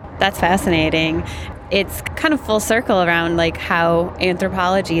books. That's fascinating. It's kind of full circle around like how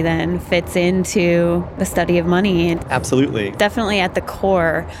anthropology then fits into the study of money. Absolutely. Definitely at the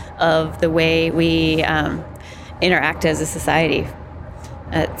core of the way we interact as a society.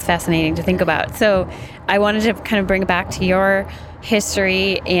 It's fascinating to think about. So I wanted to kind of bring it back to your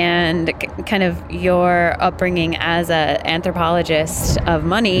history and kind of your upbringing as an anthropologist of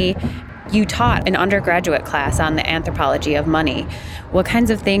money. You taught an undergraduate class on the anthropology of money. What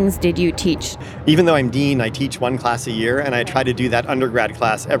kinds of things did you teach? Even though I'm dean, I teach one class a year, and I try to do that undergrad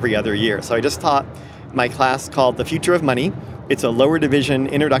class every other year. So I just taught my class called The Future of Money. It's a lower division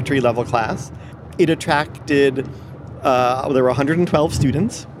introductory level class. It attracted, there were 112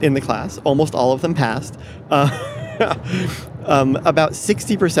 students in the class. Almost all of them passed. About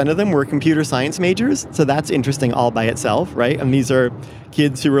 60% of them were computer science majors, so that's interesting all by itself, right? And these are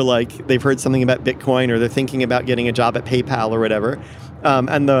kids who were like, they've heard something about Bitcoin or they're thinking about getting a job at PayPal or whatever.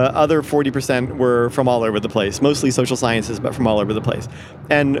 And the other 40% were from all over the place, mostly social sciences, but from all over the place.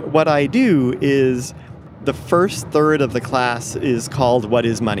 And what I do is the first third of the class is called What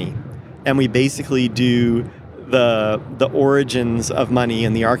is Money? And we basically do the origins of money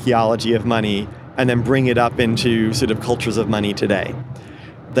and the archaeology of money, and then bring it up into sort of cultures of money today.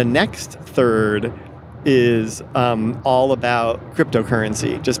 The next third is all about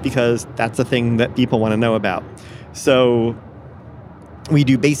cryptocurrency, just because that's a thing that people want to know about. So we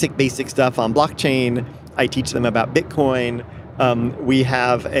do basic stuff on blockchain. I teach them about Bitcoin. We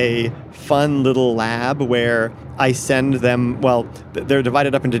have a fun little lab where I send them, well, they're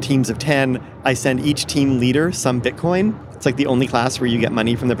divided up into teams of 10. I send each team leader some Bitcoin. It's like the only class where you get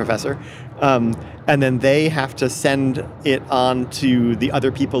money from the professor. And then they have to send it on to the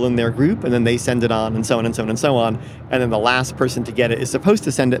other people in their group, and then they send it on, and so on and so on and so on. And then the last person to get it is supposed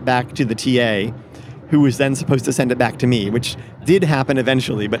to send it back to the TA, who was then supposed to send it back to me, which did happen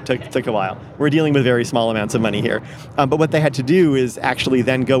eventually, but took a while. We're dealing with very small amounts of money here. But what they had to do is actually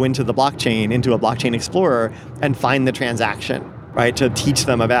then go into the blockchain, into a blockchain explorer, and find the transaction, right, to teach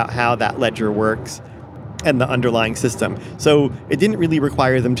them about how that ledger works and the underlying system. So it didn't really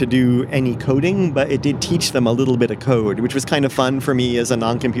require them to do any coding, but it did teach them a little bit of code, which was kind of fun for me as a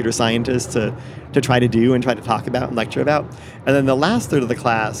non-computer scientist to try to do and try to talk about and lecture about. And then the last third of the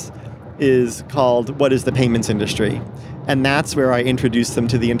class is called What is the Payments Industry? And that's where I introduce them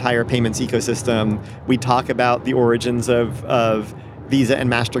to the entire payments ecosystem. We talk about the origins of Visa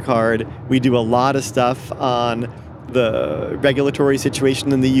and MasterCard. We do a lot of stuff on the regulatory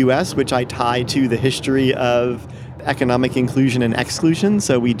situation in the US, which I tie to the history of economic inclusion and exclusion.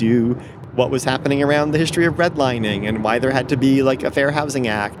 So we do what was happening around the history of redlining and why there had to be like a Fair Housing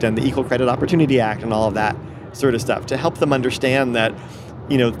Act and the Equal Credit Opportunity Act and all of that sort of stuff to help them understand that,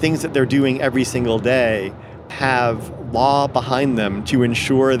 you know, things that they're doing every single day have law behind them to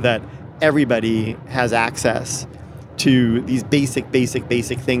ensure that everybody has access to these basic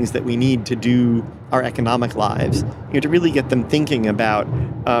things that we need to do our economic lives. You know, to really get them thinking about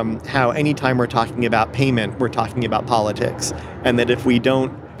how anytime we're talking about payment, we're talking about politics, and that if we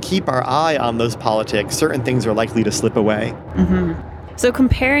don't keep our eye on those politics, certain things are likely to slip away. Mm-hmm. So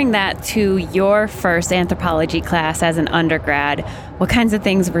comparing that to your first anthropology class as an undergrad, what kinds of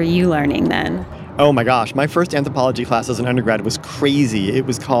things were you learning then? Oh my gosh, my first anthropology class as an undergrad was crazy. It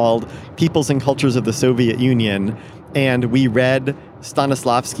was called Peoples and Cultures of the Soviet Union, and we read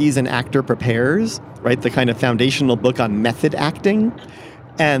Stanislavski's An Actor Prepares, right, the kind of foundational book on method acting.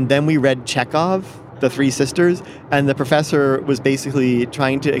 And then we read Chekhov, The Three Sisters, and the professor was basically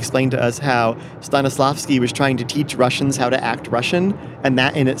trying to explain to us how Stanislavski was trying to teach Russians how to act Russian, and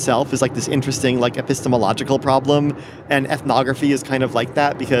that in itself is like this interesting like epistemological problem, and ethnography is kind of like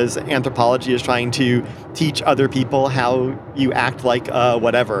that because anthropology is trying to teach other people how you act like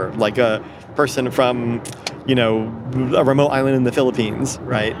whatever, like a person from, you know, a remote island in the Philippines,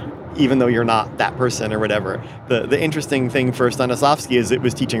 right? Even though you're not that person or whatever. The interesting thing for Stanislavski is it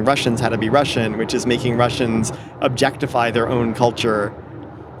was teaching Russians how to be Russian, which is making Russians objectify their own culture,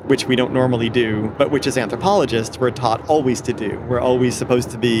 which we don't normally do, but which as anthropologists we're taught always to do. We're always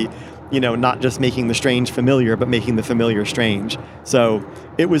supposed to be, you know, not just making the strange familiar, but making the familiar strange. So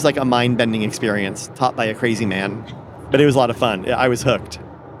it was like a mind-bending experience taught by a crazy man, but it was a lot of fun. I was hooked.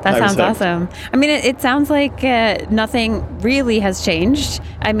 That sounds awesome. I mean, it sounds like nothing really has changed.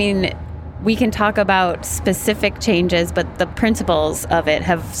 I mean, we can talk about specific changes, but the principles of it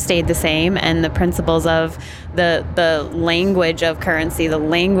have stayed the same, and the principles of the language of currency, the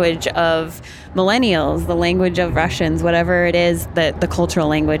language of millennials, the language of Russians, whatever it is, the cultural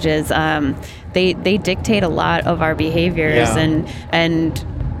languages, they dictate a lot of our behaviors. Yeah. And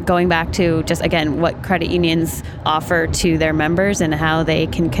going back to just, again, what credit unions offer to their members and how they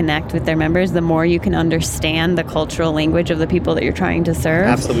can connect with their members, the more you can understand the cultural language of the people that you're trying to serve.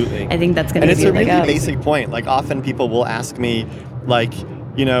 Absolutely. I think that's going to be a the really go. basic point. Like often people will ask me, like,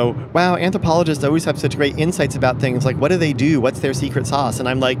 you know, wow, anthropologists always have such great insights about things. Like, what do they do? What's their secret sauce? And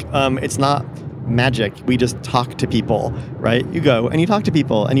I'm like, it's not magic. We just talk to people, right? You go and you talk to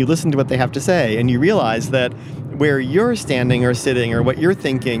people and you listen to what they have to say, and you realize that where you're standing or sitting or what you're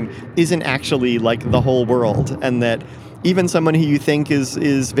thinking isn't actually like the whole world, and that even someone who you think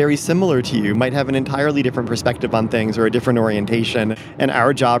is very similar to you might have an entirely different perspective on things or a different orientation. And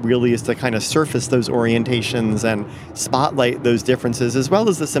our job really is to kind of surface those orientations and spotlight those differences as well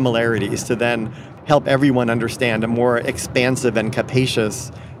as the similarities to then help everyone understand a more expansive and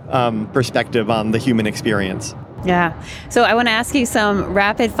capacious perspective on the human experience. Yeah. So I want to ask you some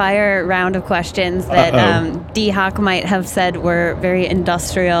rapid fire round of questions that D. Hawk might have said were very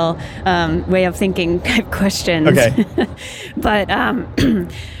industrial way of thinking type questions. Okay. But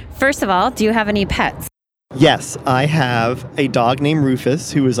first of all, do you have any pets? Yes, I have a dog named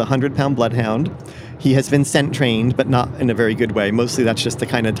Rufus, who is a 100-pound bloodhound. He has been scent trained, but not in a very good way. Mostly that's just to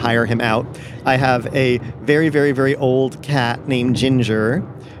kind of tire him out. I have a very, very, very old cat named Ginger,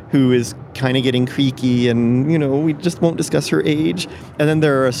 who is kind of getting creaky, and, we just won't discuss her age. And then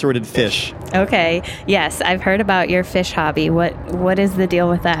there are assorted fish. Okay. Yes, I've heard about your fish hobby. What is the deal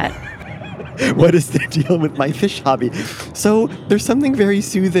with that? What is the deal with my fish hobby? So there's something very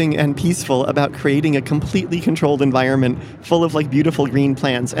soothing and peaceful about creating a completely controlled environment full of beautiful green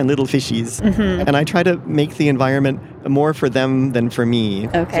plants and little fishies. Mm-hmm. And I try to make the environment more for them than for me.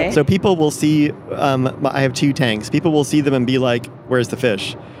 Okay. So people will see, I have 2 tanks. People will see them and be like, where's the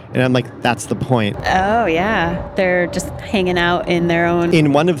fish? And I'm like, that's the point. Oh, yeah. They're just hanging out in their own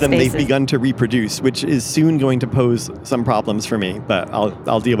In one of them, spaces. They've begun to reproduce, which is soon going to pose some problems for me, but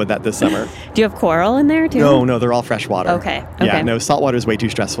I'll deal with that this summer. Do you have coral in there, too? No, they're all freshwater. Okay. Yeah, no, saltwater is way too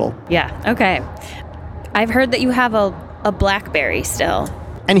stressful. Yeah, okay. I've heard that you have a BlackBerry still.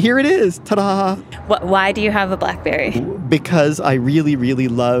 And here it is. Ta-da! Why do you have a BlackBerry? Because I really, really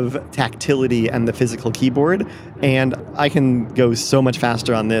love tactility and the physical keyboard, and I can go so much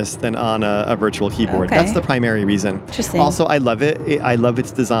faster on this than on a virtual keyboard. Okay. That's the primary reason. Interesting. Also, I love it. I love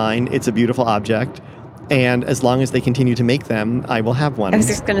its design. It's a beautiful object. And as long as they continue to make them, I will have one. I was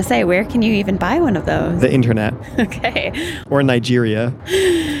just going to say, where can you even buy one of those? The internet. Okay. Or Nigeria.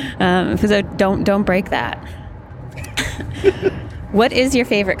 So don't break that. What is your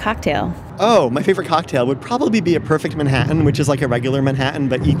favorite cocktail? Oh, my favorite cocktail would probably be a perfect Manhattan, which is like a regular Manhattan,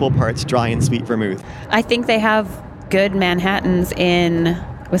 but equal parts dry and sweet vermouth. I think they have good Manhattans in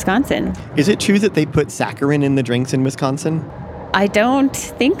Wisconsin. Is it true that they put saccharin in the drinks in Wisconsin? I don't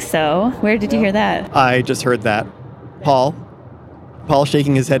think so. Where did you hear that? I just heard that. Paul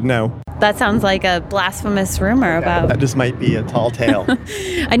shaking his head no. That sounds like a blasphemous rumor about... That just might be a tall tale.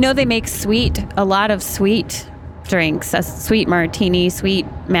 I know they make a lot of sweet drinks, a sweet martini, sweet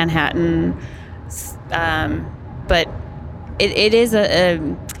Manhattan, but it is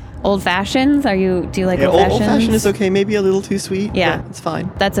a old fashions. Do you like old fashions? Old fashioned is okay, maybe a little too sweet. Yeah, it's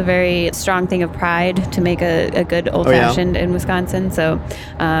fine. That's a very strong thing of pride to make a good old fashioned in Wisconsin. So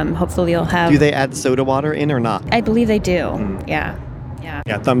hopefully you'll have. Do they add soda water in or not? I believe they do. Yeah.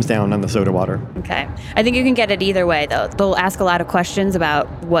 Yeah, thumbs down on the soda water. Okay. I think you can get it either way, though. They'll ask a lot of questions about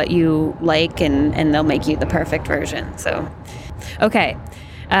what you like, and they'll make you the perfect version. So, okay.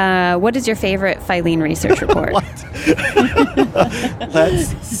 What is your favorite Filene research report? Let's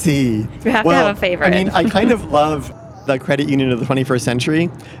see. You have to have a favorite. I mean, I kind of love the credit union of the 21st century,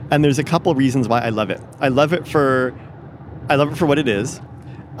 and there's a couple reasons why I love it. I love it for what it is.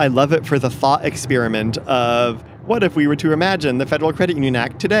 I love it for the thought experiment of, what if we were to imagine the Federal Credit Union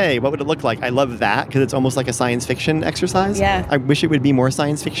Act today? What would it look like? I love that because it's almost like a science fiction exercise. Yeah. I wish it would be more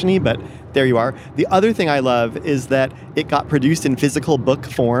science fiction-y, but there you are. The other thing I love is that it got produced in physical book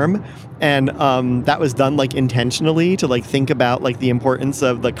form, and that was done intentionally to think about the importance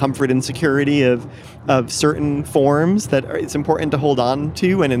of the comfort and security of certain forms that it's important to hold on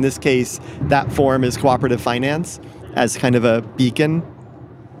to. And in this case, that form is cooperative finance as kind of a beacon.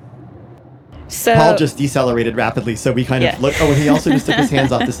 So, Paul just decelerated rapidly, so we kind of looked. Oh, and he also just took his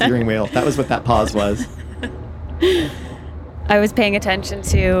hands off the steering wheel. That was what that pause was. I was paying attention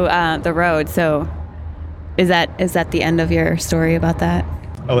to the road. So, is that the end of your story about that?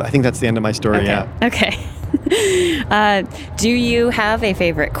 Oh, I think that's the end of my story. Okay. Yeah. Okay. Do you have a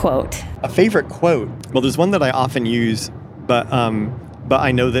favorite quote? A favorite quote? Well, there's one that I often use, but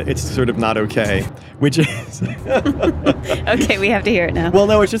I know that it's sort of not okay, which is... Okay, we have to hear it now. Well,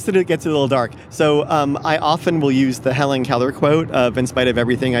 no, it's just that it gets a little dark. So I often will use the Helen Keller quote of, in spite of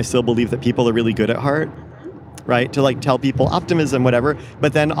everything, I still believe that people are really good at heart, right? To tell people optimism, whatever.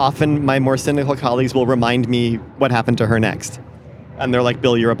 But then often my more cynical colleagues will remind me what happened to her next. And they're like,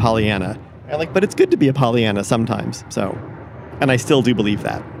 Bill, you're a Pollyanna. And I'm like, but it's good to be a Pollyanna sometimes. So, and I still do believe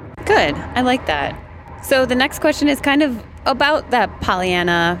that. Good. I like that. So the next question is kind of about that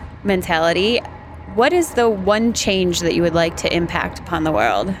Pollyanna mentality. What is the one change that you would like to impact upon the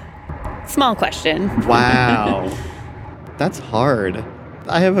world? Small question. Wow. That's hard.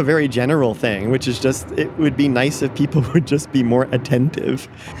 I have a very general thing, which is just, it would be nice if people would just be more attentive.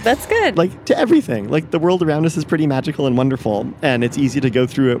 That's good. To everything. The world around us is pretty magical and wonderful, and it's easy to go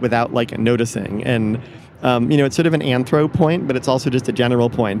through it without, noticing. And, it's sort of an anthro point, but it's also just a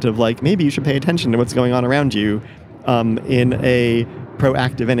general point of, maybe you should pay attention to what's going on around you in a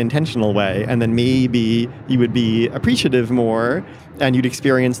proactive and intentional way. And then maybe you would be appreciative more and you'd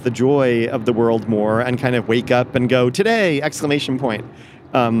experience the joy of the world more and kind of wake up and go, today, exclamation point,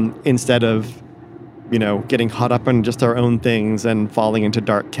 instead of, getting caught up in just our own things and falling into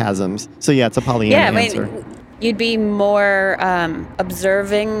dark chasms. So yeah, it's a Pollyanna answer. You'd be more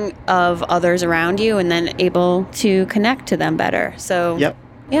observing of others around you and then able to connect to them better. So yep.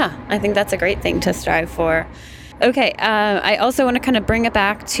 Yeah, I think that's a great thing to strive for. Okay, I also want to kind of bring it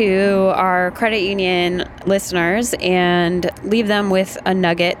back to our credit union listeners and leave them with a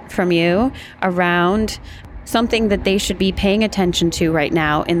nugget from you around something that they should be paying attention to right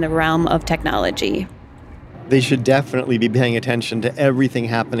now in the realm of technology. They should definitely be paying attention to everything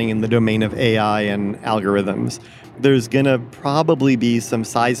happening in the domain of AI and algorithms. There's going to probably be some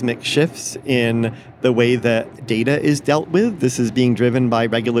seismic shifts in the way that data is dealt with. This is being driven by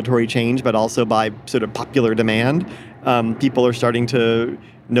regulatory change, but also by sort of popular demand. People are starting to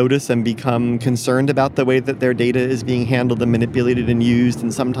notice and become concerned about the way that their data is being handled and manipulated and used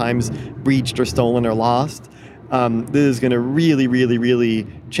and sometimes breached or stolen or lost. This is going to really, really, really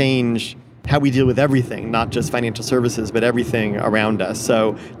change how we deal with everything, not just financial services, but everything around us.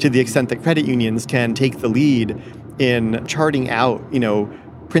 So to the extent that credit unions can take the lead in charting out,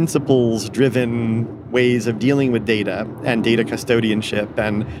 principles-driven ways of dealing with data and data custodianship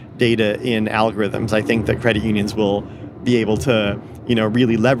and data in algorithms, I think that credit unions will be able to,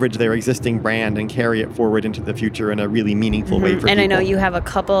 really leverage their existing brand and carry it forward into the future in a really meaningful way for people. And I know you have a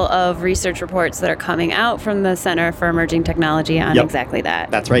couple of research reports that are coming out from the Center for Emerging Technology on exactly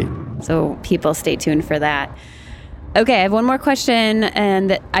that. That's right. So people stay tuned for that. Okay, I have one more question,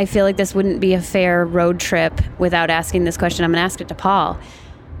 and I feel like this wouldn't be a fair road trip without asking this question. I'm going to ask it to Paul.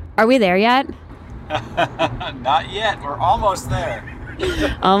 Are we there yet? Not yet. We're almost there.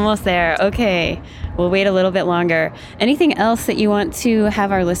 Almost there. Okay. We'll wait a little bit longer. Anything else that you want to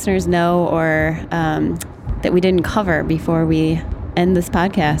have our listeners know or that we didn't cover before we end this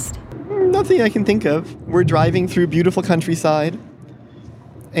podcast? Nothing I can think of. We're driving through beautiful countryside,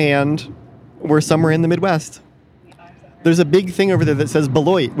 and we're somewhere in the Midwest. There's a big thing over there that says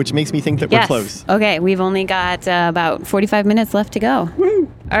Beloit, which makes me think that we're close. Okay, we've only got about 45 minutes left to go.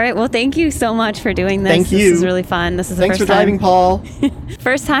 Woo. All right, well, thank you so much for doing this. Thank you. This is really fun. This is the Thanks first for driving, Paul.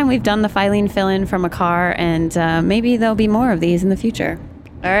 First time we've done the Filene fill-in from a car, and maybe there'll be more of these in the future.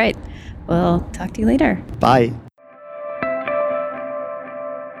 All right, we'll talk to you later. Bye.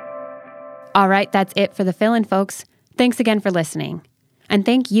 All right, that's it for the fill-in, folks. Thanks again for listening. And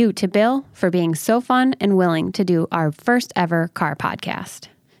thank you to Bill for being so fun and willing to do our first ever car podcast.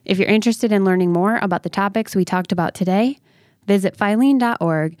 If you're interested in learning more about the topics we talked about today, visit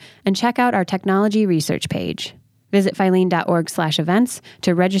filene.org and check out our technology research page. Visit filene.org/events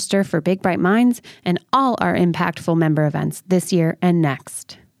to register for Big Bright Minds and all our impactful member events this year and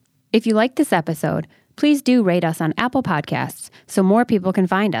next. If you liked this episode, please do rate us on Apple Podcasts so more people can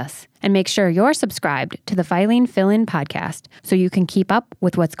find us. And make sure you're subscribed to the Filene Fill-In podcast so you can keep up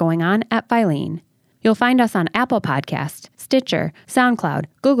with what's going on at Filene. You'll find us on Apple Podcasts, Stitcher, SoundCloud,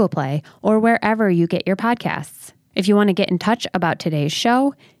 Google Play, or wherever you get your podcasts. If you want to get in touch about today's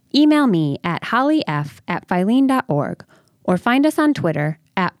show, email me at hollyf@filene.org or find us on Twitter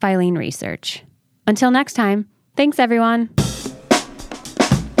 @FileneResearch. Until next time, thanks everyone.